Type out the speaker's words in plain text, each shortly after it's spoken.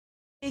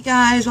Hey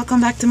guys,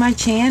 welcome back to my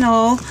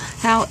channel.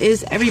 How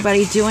is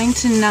everybody doing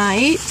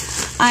tonight?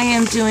 I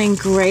am doing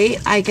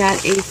great. I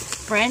got a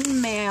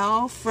friend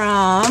mail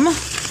from,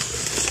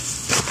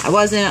 I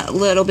wasn't a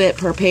little bit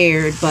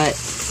prepared, but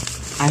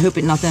I hope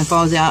nothing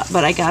falls out,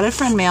 but I got a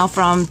friend mail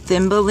from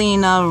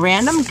THIMBELINA,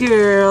 random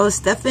girl,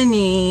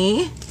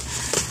 Stephanie.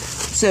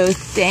 So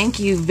thank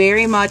you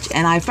very much,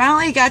 and I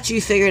finally got you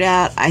figured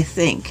out, I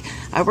think.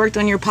 I worked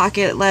on your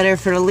pocket letter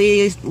for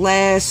the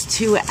last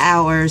 2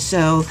 hours,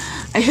 so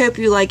I hope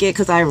you like it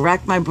because I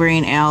racked my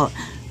brain out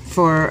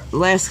for the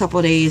last couple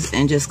of days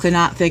and just could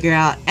not figure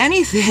out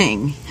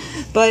anything.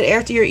 But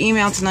after your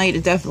email tonight,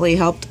 it definitely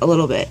helped a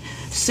little bit.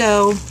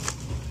 So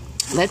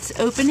let's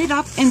open it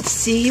up and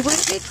see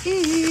what it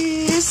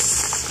is.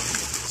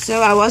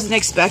 So I wasn't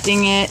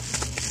expecting it.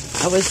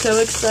 I was so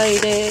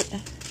excited.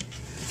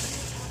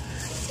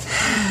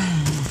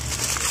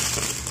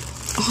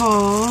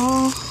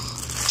 Oh.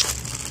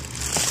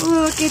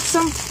 Look, it's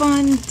some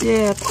fun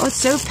dip. Oh, it's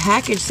so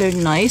packaged so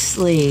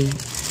nicely.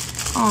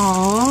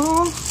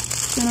 Aww,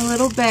 it's in a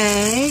little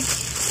bag.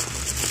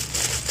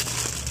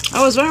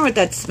 I was wondering what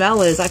that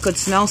smell is. I could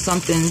smell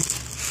something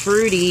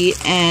fruity,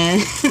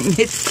 and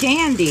it's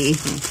candy.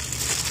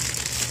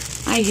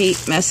 I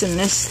hate messing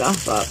this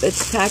stuff up.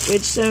 It's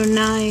packaged so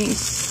nice.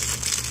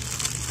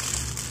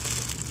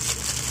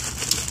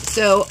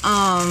 So,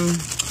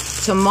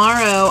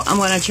 tomorrow I'm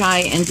going to try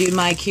and do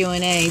my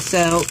Q&A.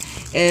 So,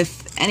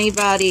 if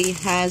anybody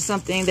has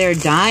something they're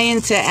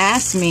dying to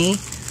ask me,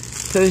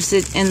 post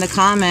it in the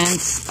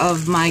comments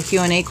of my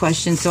Q&A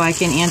question so I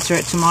can answer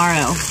it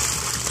tomorrow.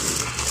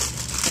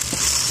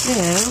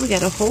 So we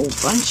got a whole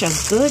bunch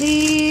of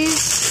goodies.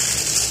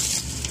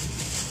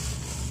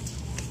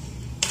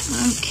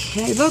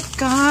 Okay, look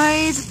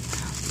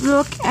guys,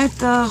 look at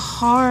the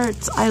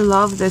hearts. I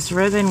love this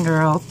ribbon,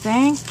 girl.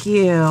 Thank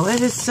you.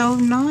 It is so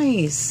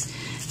nice.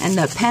 And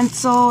the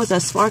pencil is a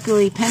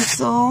sparkly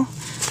pencil.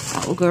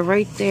 That will go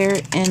right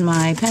there in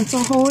my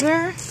pencil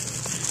holder.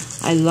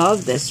 I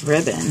love this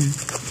ribbon.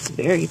 It's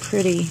very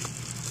pretty.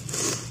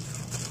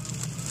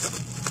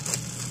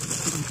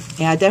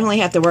 Yeah, I definitely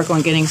have to work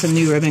on getting some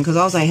new ribbon because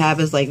all I have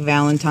is like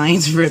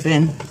Valentine's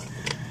ribbon.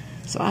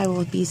 So I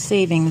will be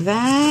saving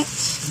that.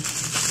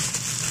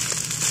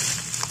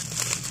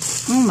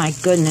 Oh my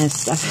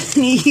goodness,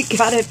 Stephanie, you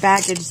got it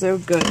packaged so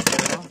good,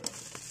 girl.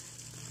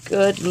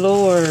 Good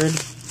Lord.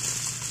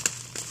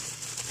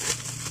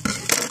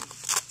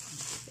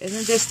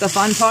 Isn't this the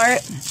fun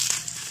part?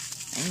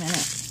 Wait a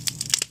minute.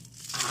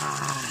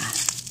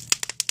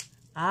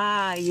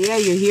 Yeah,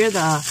 you hear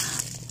the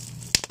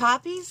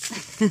poppies?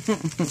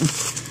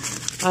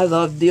 I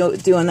loved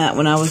doing that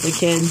when I was a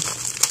kid.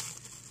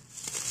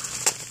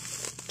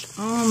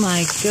 Oh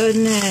my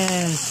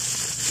goodness.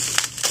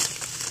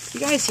 You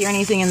guys hear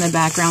anything in the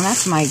background?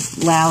 That's my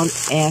loud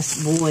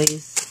ass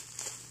boys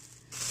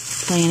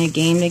playing a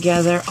game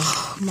together.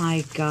 Oh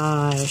my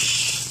gosh.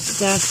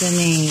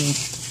 Stephanie.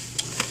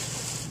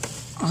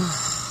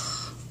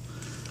 Oh.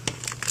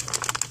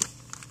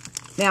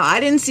 Now, I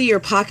didn't see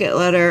your pocket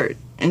letter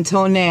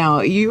until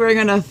now. You are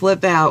going to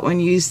flip out when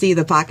you see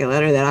the pocket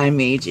letter that I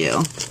made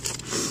you.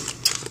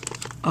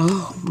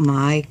 Oh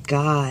my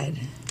God.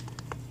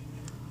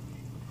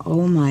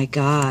 Oh my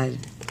God.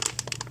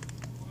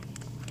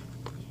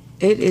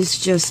 It is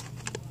just,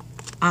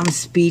 I'm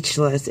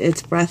speechless.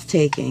 It's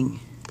breathtaking.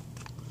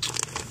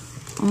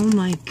 Oh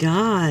my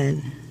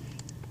God.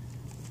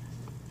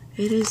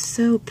 It is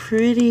so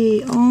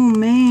pretty. Oh,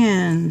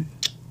 man.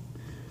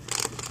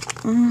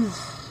 Oh,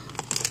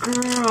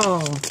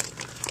 girl.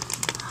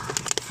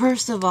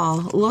 First of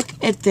all, look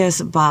at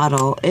this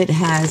bottle. It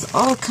has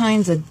all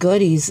kinds of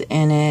goodies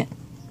in it.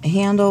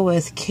 Handle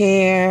with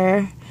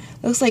care.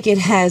 Looks like it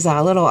has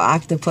a little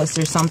octopus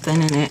or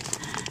something in it.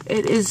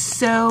 It is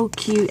so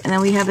cute. And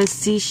then we have a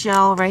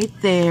seashell right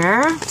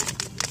there.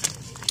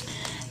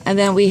 And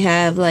then we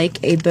have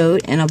like a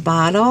boat in a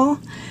bottle.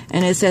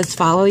 And it says,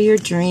 follow your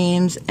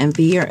dreams and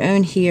be your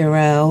own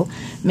hero.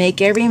 Make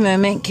every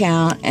moment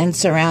count and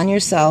surround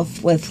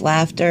yourself with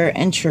laughter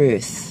and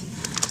truth.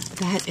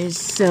 That is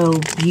so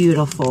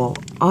beautiful.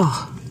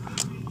 Oh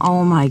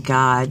my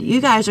God.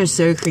 You guys are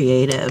so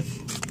creative.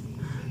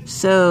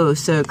 So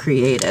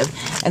creative.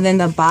 And then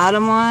the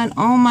bottom one,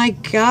 oh my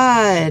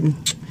God.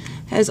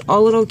 Has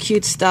all little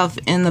cute stuff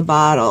in the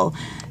bottle.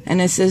 And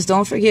it says,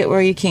 don't forget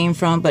where you came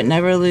from, but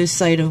never lose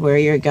sight of where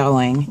you're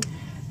going.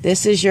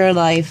 This is your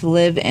life.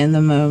 Live in the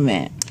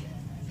moment.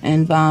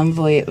 And bon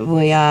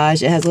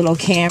voyage. It has a little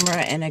camera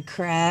and a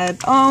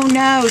crab. Oh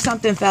no,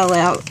 something fell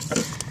out.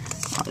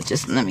 Oh,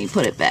 just let me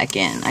put it back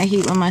in. I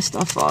hate when my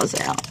stuff falls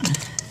out.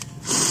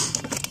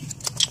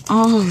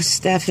 Oh,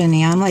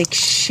 Stephanie, I'm like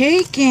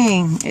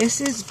shaking. This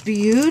is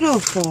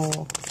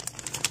beautiful.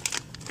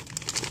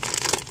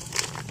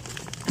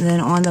 And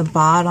then on the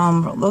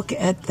bottom, look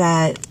at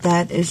that.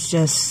 That is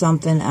just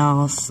something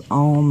else.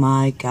 Oh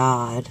my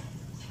God.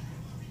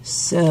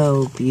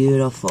 So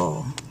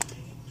beautiful.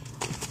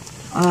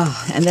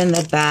 Oh, and then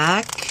the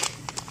back.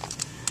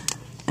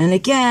 And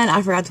again,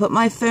 I forgot to put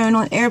my phone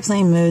on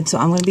airplane mode, so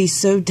I'm going to be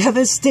so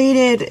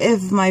devastated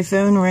if my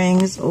phone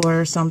rings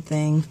or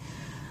something.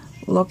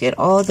 Look at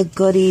all the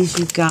goodies,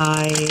 you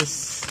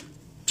guys.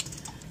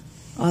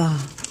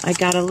 I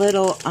got a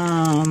little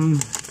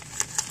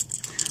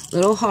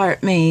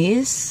heart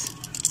maze.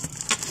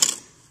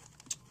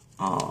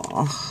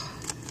 Oh.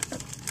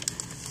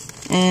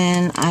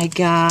 And I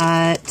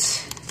got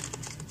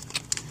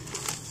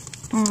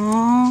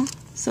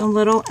some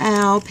little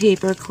owl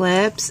paper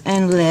clips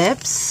and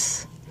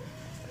lips.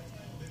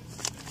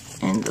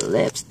 And the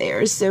lips, they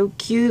are so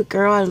cute,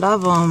 girl. I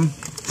love them.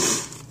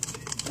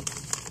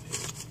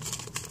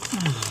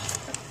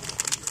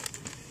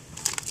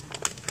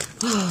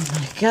 Oh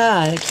my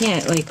God, I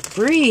can't like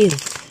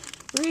breathe.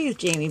 Breathe,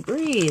 Jamie,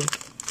 breathe.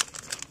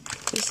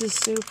 This is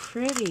so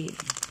pretty.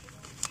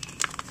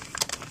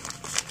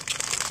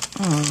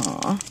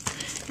 Aww.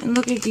 And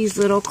look at these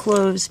little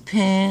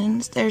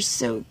clothespins. They're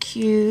so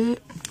cute.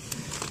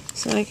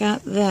 So I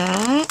got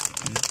that.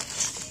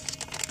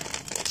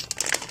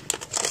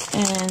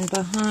 And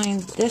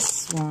behind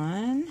this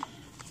one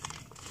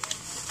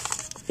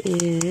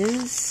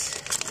is,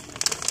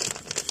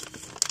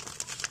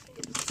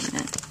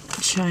 I'm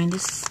trying to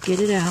get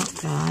it out,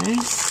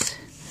 guys.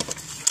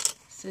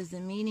 This is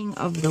the meaning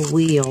of the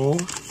wheel.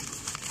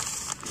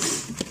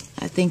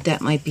 I think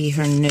that might be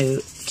her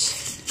note.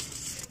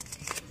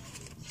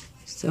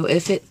 So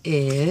if it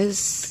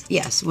is,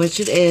 yes,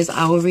 which it is,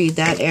 I will read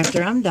that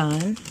after I'm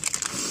done.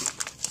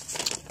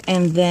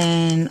 And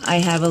then I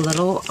have a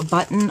little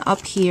button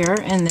up here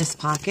in this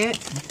pocket.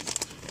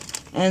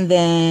 And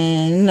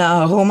then,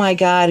 oh my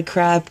God,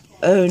 crap.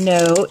 Oh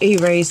no,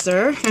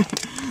 eraser.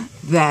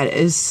 That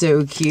is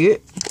so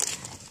cute.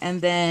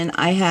 And then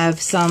I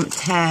have some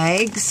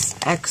tags,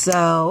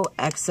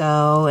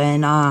 XO,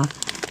 and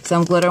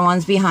some glitter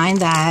ones behind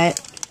that.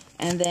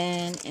 And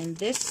then in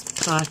this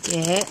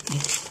pocket,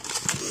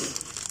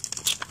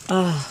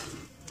 oh,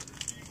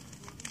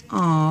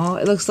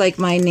 it looks like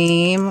my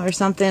name or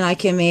something I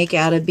can make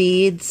out of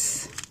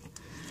beads.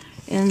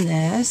 In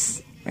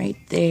this, right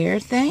there.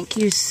 Thank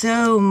you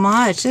so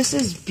much. This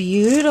is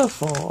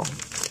beautiful.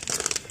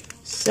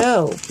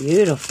 So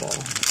beautiful.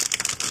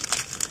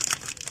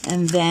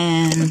 And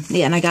then,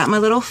 yeah, and I got my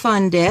little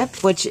fun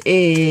dip, which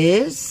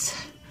is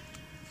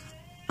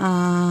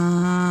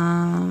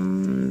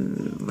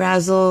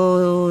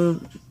Razzle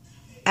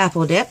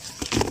apple dip.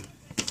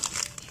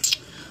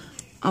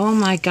 Oh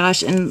my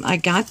gosh, and I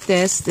got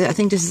this. I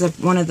think this is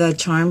one of the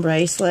charm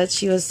bracelets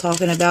she was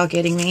talking about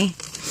getting me.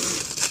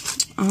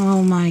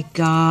 Oh my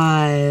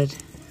God.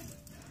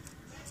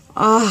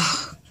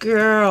 Oh,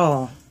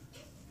 girl.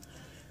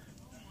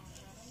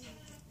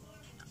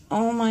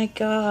 Oh my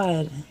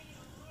God.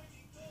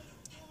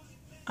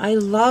 I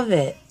love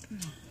it.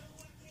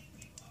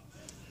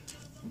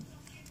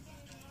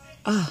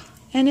 Oh,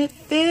 and it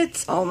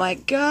fits. Oh my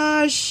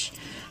gosh.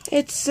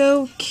 It's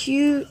so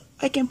cute.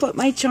 I can put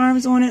my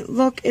charms on it.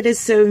 Look, it is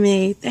so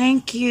me.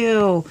 Thank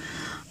you.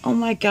 Oh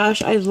my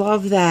gosh, I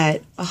love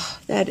that. Oh,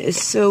 that is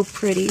so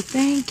pretty.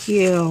 Thank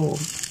you.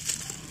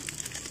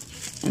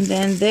 And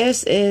then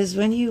this is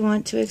when you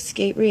want to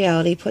escape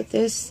reality. Put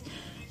this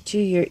to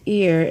your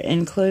ear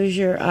and close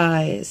your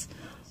eyes.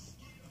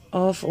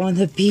 Off on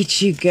the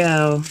beach you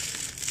go.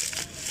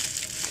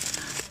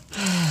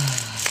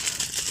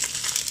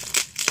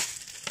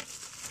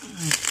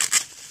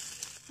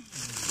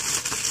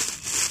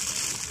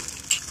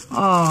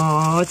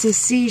 Oh, it's a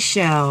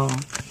seashell.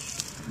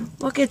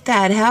 Look at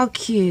that. How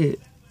cute.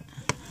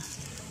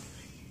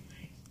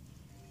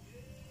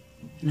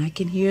 And I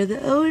can hear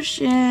the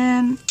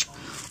ocean.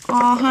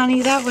 Oh,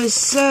 honey, that was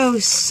so,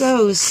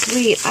 so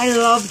sweet. I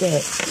loved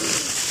it.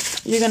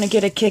 You're going to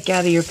get a kick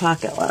out of your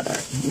pocket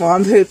letter. Well,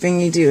 I'm hoping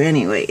you do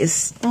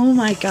anyways. Oh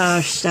my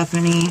gosh,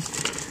 Stephanie.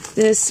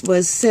 This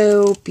was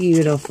so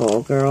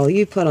beautiful, girl.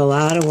 You put a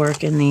lot of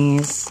work in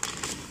these.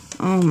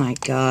 Oh my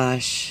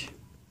gosh.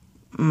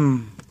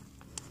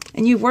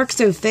 And you work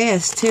so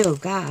fast too,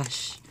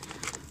 gosh.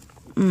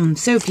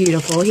 So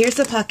beautiful. Here's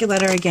the pocket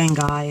letter again,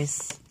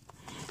 guys.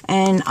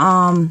 And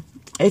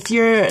if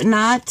you're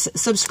not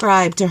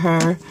subscribed to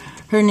her,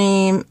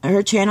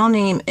 her channel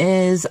name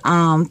is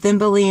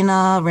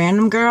THIMBELINA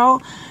Random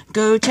Girl.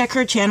 Go check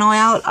her channel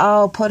out.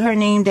 I'll put her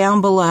name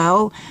down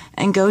below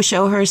and go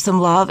show her some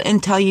love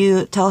and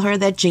tell her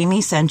that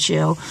Jamie sent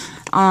you.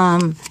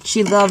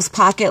 She loves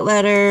pocket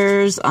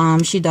letters.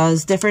 She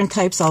does different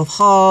types of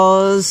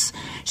hauls.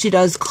 She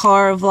does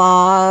car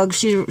vlogs.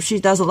 She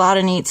does a lot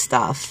of neat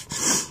stuff.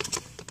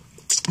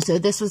 So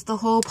this was the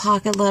whole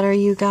pocket letter,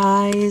 you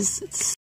guys. It's